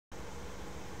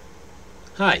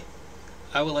Hi,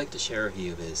 I would like to share with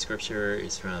you the scripture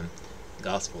is from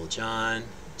Gospel of John,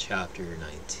 chapter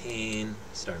 19,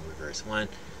 starting with verse 1.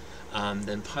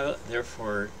 Then Pilate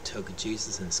therefore took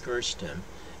Jesus and scourged him,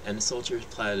 and the soldiers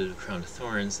platted a crown of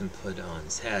thorns and put it on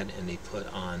his head, and they put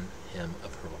on him a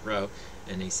purple robe,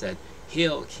 and they said,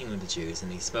 Hail, King of the Jews!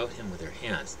 And they smote him with their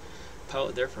hands.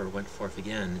 Pilate therefore went forth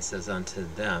again, and says unto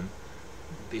them,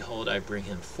 Behold, I bring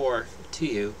him forth to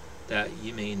you, that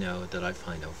ye may know that I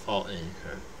find no fault in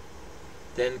him.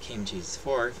 Then came Jesus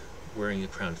forth, wearing a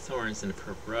crown of thorns and a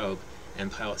purple robe, and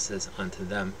Pilate says unto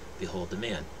them, Behold the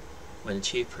man. When the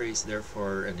chief priests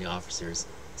therefore and the officers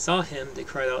saw him, they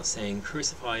cried out, saying,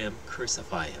 Crucify him,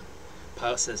 crucify him.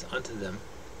 Pilate says unto them,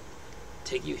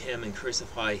 Take you him and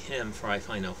crucify him, for I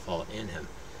find no fault in him.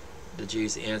 The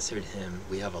Jews answered him,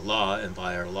 We have a law, and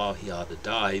by our law he ought to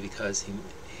die, because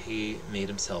he made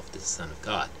himself the Son of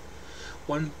God.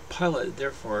 When Pilate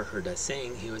therefore heard that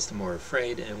saying, he was the more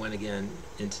afraid, and went again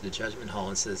into the judgment hall,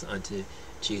 and says unto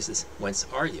Jesus, Whence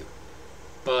are you?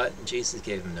 But Jesus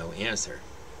gave him no answer.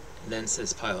 Then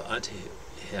says Pilate unto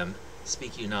him,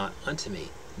 Speak you not unto me?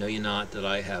 Know ye not that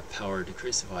I have power to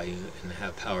crucify you, and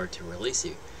have power to release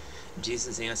you?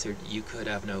 Jesus answered, You could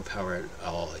have no power at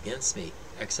all against me,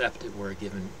 except it were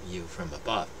given you from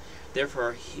above.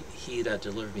 Therefore he that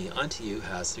delivered me unto you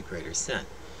has the greater sin.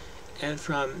 And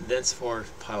from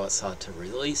thenceforth Pilate sought to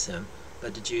release him,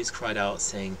 but the Jews cried out,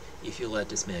 saying, If you let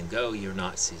this man go, you are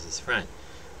not Caesar's friend.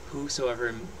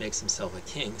 Whosoever makes himself a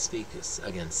king speaks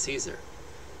against Caesar.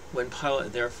 When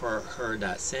Pilate therefore heard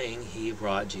that saying, he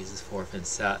brought Jesus forth and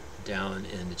sat down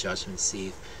in the judgment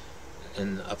seat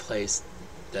in a place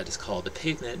that is called the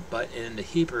Pavement, but in the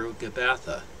Hebrew,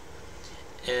 Gabbatha.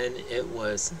 And it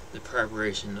was the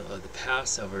preparation of the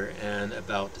Passover, and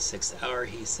about the 6th hour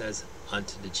he says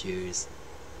unto the Jews,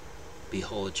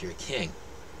 Behold your king.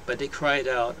 But they cried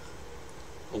out,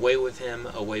 away with him,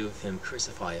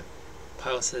 crucify him.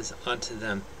 Pilate says unto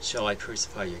them, Shall I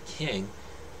crucify your king?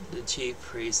 The chief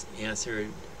priests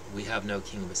answered, We have no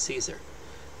king but Caesar.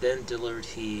 Then delivered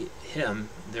he him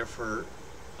therefore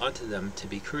unto them to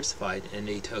be crucified, and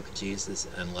they took Jesus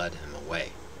and led him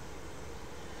away.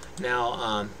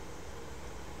 Now,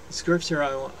 the scripture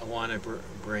I want to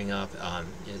bring up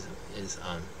is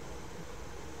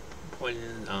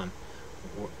pointing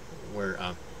where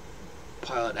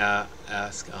Pilate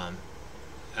asked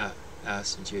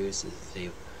the Jews if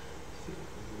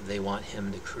they want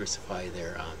him to crucify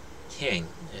their king,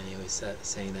 and he was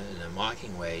saying that in a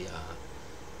mocking way,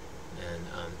 and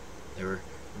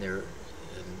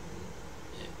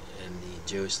the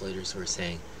Jewish leaders were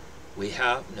saying, We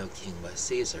have no king but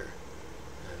Caesar.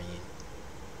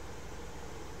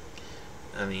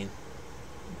 I mean,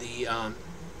 the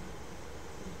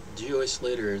Jewish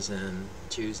leaders and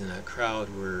Jews in that crowd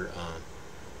were,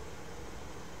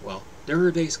 well, they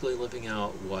were basically living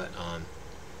out what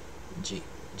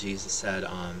Jesus said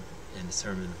in the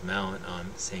Sermon on the Mount,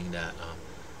 saying that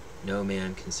no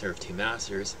man can serve two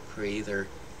masters, for either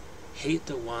hate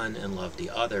the one and love the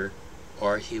other,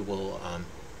 or he will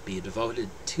be devoted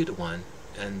to the one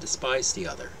and despise the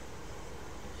other.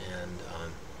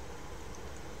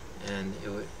 And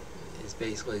it is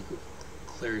basically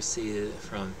clear to see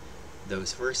from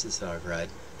those verses that I've read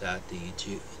that the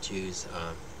Jews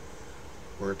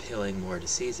were appealing more to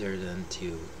Caesar than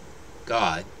to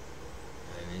God,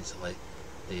 and it's like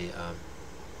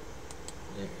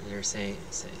they're saying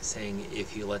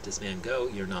if you let this man go,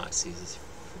 you're not Caesar's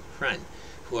friend.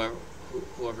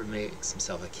 Whoever makes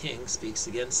himself a king speaks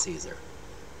against Caesar.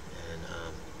 And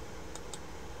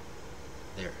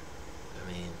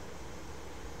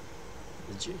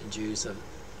the Jews of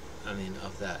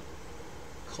that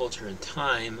culture and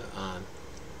time,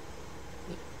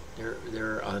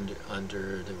 they're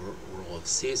under the rule of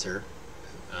Caesar,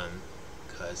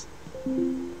 because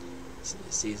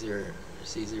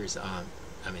Caesar's the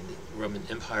Roman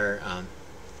Empire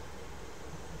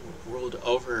ruled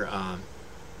over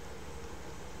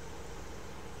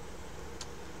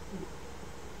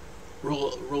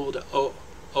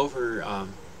over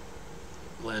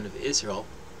land of Israel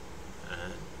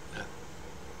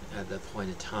at that point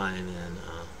in time,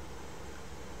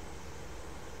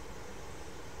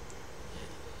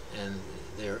 and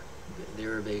they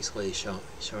were basically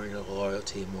showing their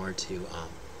loyalty more to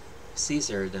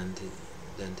Caesar than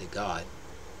to God,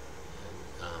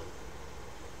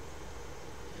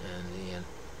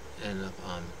 and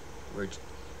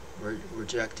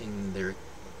rejecting their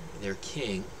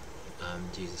king,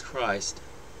 Jesus Christ.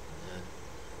 And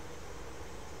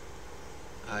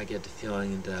I get the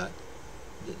feeling that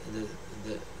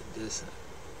this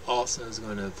also is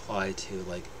going to apply to,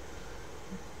 like,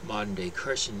 modern day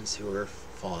Christians who are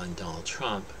following Donald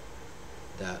Trump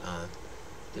that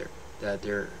they're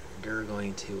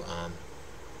going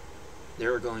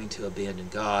to abandon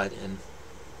God and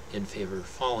in favor of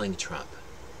following Trump.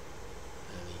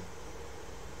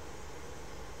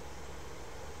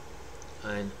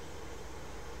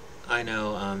 I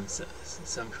know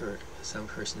some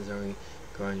Christians are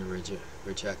going to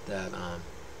reject that,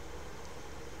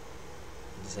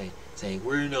 saying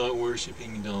we're not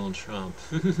worshiping Donald Trump.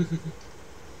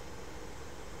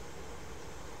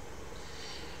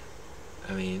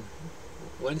 I mean,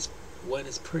 what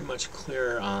is pretty much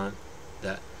clear on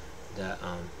that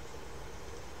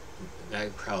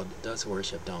MAGA crowd does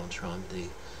worship Donald Trump.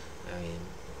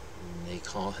 They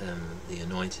call him the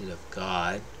anointed of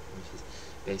God, which is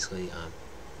basically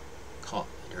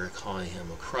they're calling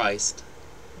him a Christ,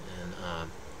 and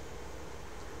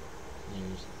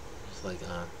just like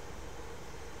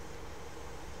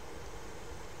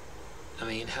I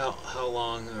mean, how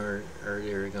long are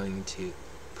they going to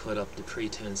put up the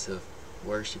pretense of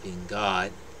worshiping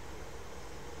God?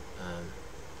 I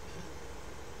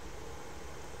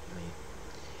mean,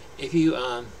 if you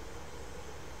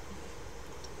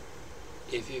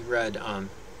read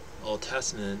Old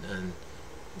Testament and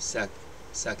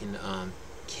Second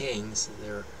Kings,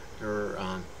 there were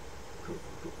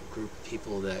group of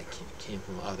people that came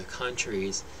from other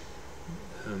countries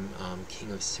whom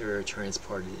King of Syria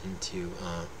transported into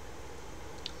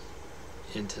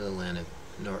the land of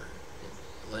the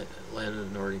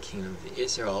northern kingdom of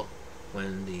Israel,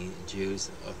 when the Jews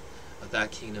of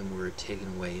that kingdom were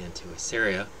taken away into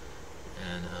Assyria,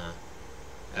 and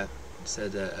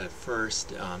said that at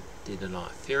first they did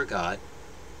not fear God,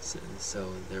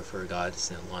 so therefore God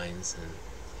sent lions and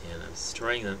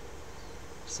destroying them.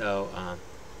 So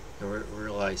they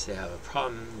realized they have a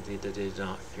problem. They did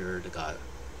not fear the God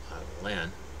of the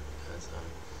land, because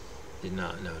they did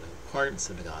not know the importance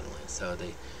of the God of the land. So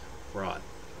they brought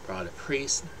a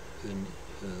priest who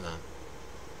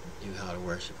knew how to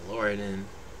worship the Lord, and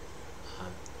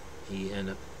he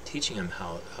ended up teaching him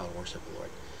how to worship the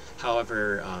Lord.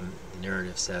 However, the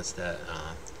narrative says that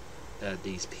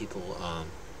these people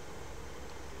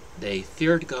they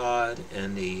feared God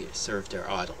and they served their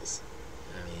idols.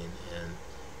 I mean,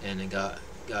 and it got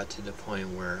to the point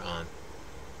where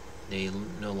they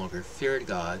no longer feared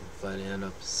God, but ended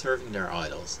up serving their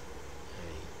idols.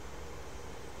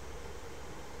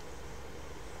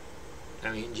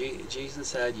 I mean, Jesus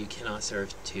said you cannot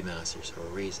serve two masters for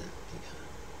a reason.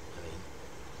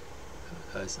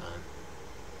 Because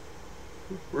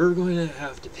we're going to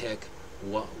have to pick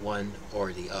one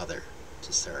or the other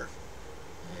to serve,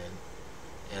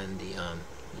 and the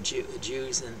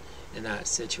Jews in that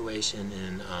situation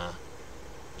in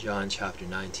John chapter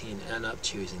 19 end up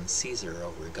choosing Caesar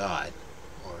over God,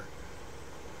 or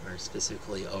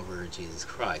specifically over Jesus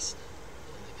Christ,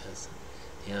 because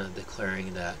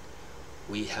declaring that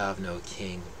we have no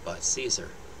king but Caesar.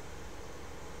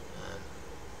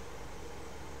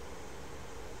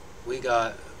 We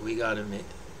got to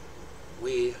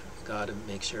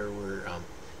make sure we're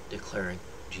declaring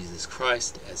Jesus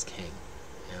Christ as king,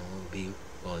 and we'll be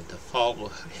willing to follow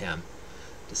him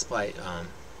despite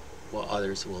what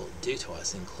others will do to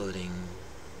us, including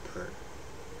the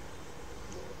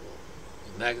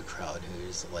MAGA crowd,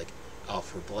 who's like out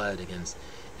for blood against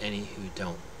any who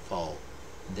don't follow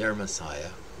their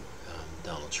Messiah,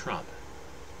 Donald Trump.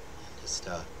 And just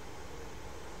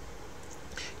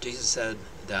Jesus said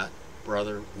that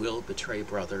brother will betray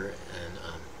brother, and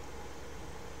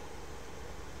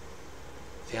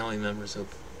family members will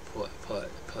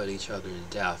put each other to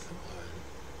death,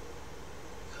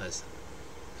 because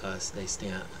they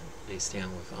stand with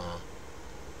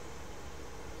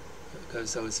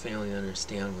because those family members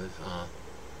stand with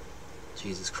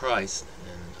Jesus Christ,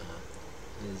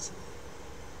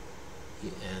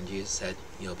 and Jesus said,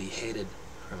 "You'll be hated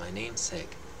for my name's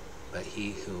sake, but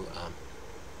he who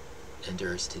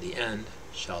endures to the end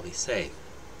shall be saved."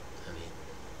 I mean,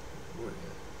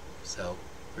 so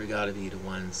we got to be the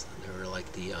ones that are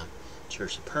like the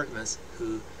Church of Pergamos,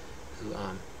 who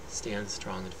stand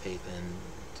strong in faith and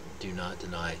do not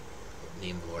deny the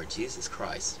name of the Lord Jesus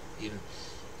Christ, even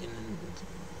in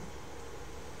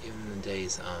the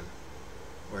days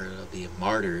where there'll be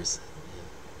martyrs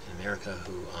in America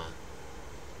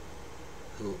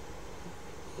who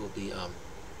will be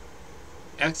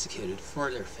executed for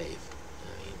their faith.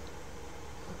 I mean,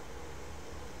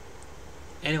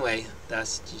 anyway,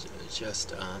 that's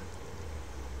just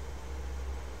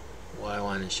what I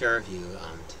wanted to share with you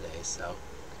today. So,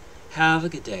 have a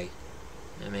good day,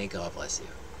 and may God bless you.